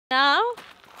Now,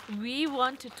 we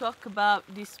want to talk about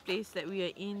this place that we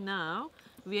are in now.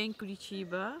 We are in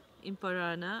Curitiba, in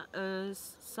Paraná, a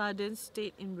southern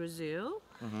state in Brazil.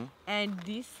 And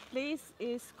this place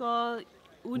is called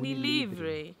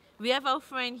UNILIVRE. We have our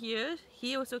friend here.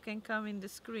 He also can come in the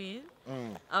screen.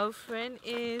 Our friend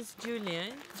is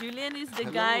Julian. Julian is the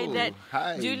guy that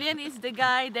Hi. Julian is the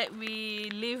guy that we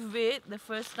live with the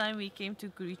first time we came to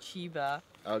Curitiba.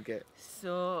 Okay.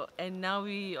 So, and now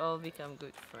we all become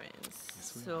good friends.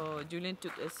 So, Julian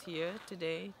took us here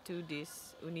today to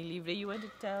this UNILIVRE. You want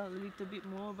to tell a little bit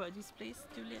more about this place,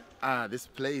 Julian? This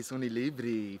place,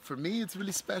 UNILIVRE, for me it's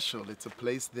really special. It's a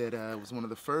place that was one of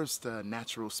the first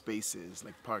natural spaces,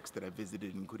 like parks that I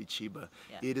visited in Curitiba.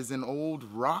 Yeah. It is an old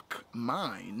rock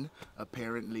mine,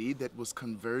 apparently, that was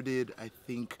converted, I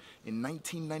think, in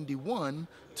 1991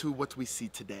 to what we see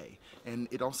today. And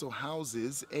it also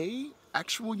houses a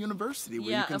actual university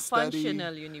where you can study.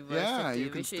 Functional university. Yeah, you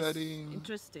can which study. is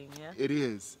interesting, yeah. It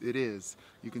is.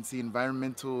 You can see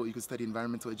you can study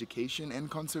environmental education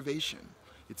and conservation.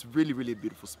 It's really, really a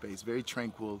beautiful space, very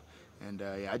tranquil, and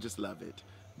yeah, I just love it.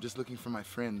 I'm just looking for my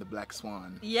friend, the black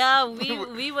swan. Yeah,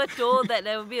 we were told that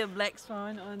there would be a black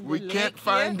swan on the lake. We can't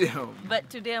find here, him. But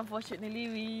today, unfortunately,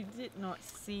 we did not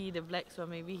see the black swan.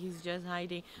 Maybe he's just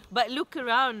hiding. But look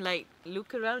around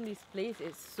this place.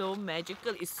 It's so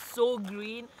magical. It's so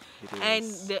green, and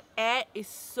the air is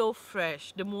so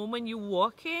fresh. The moment you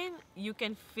walk in, you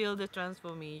can feel the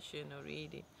transformation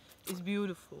already. It's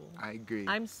beautiful. I agree.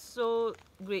 I'm so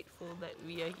grateful that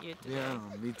we are here today. Yeah,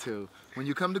 me too. When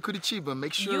you come to Curitiba,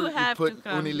 make sure You you have put to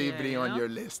come UNILIVRE here, on your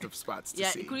list of spots to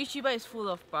Yeah, see. Curitiba is full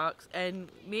of parks,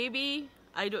 and maybe,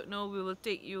 I don't know, we will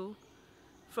take you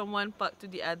from one park to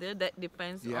the other. That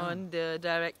depends on the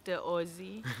director,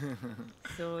 Ozzy.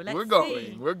 So let's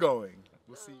see. We're going.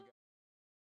 We'll see you guys.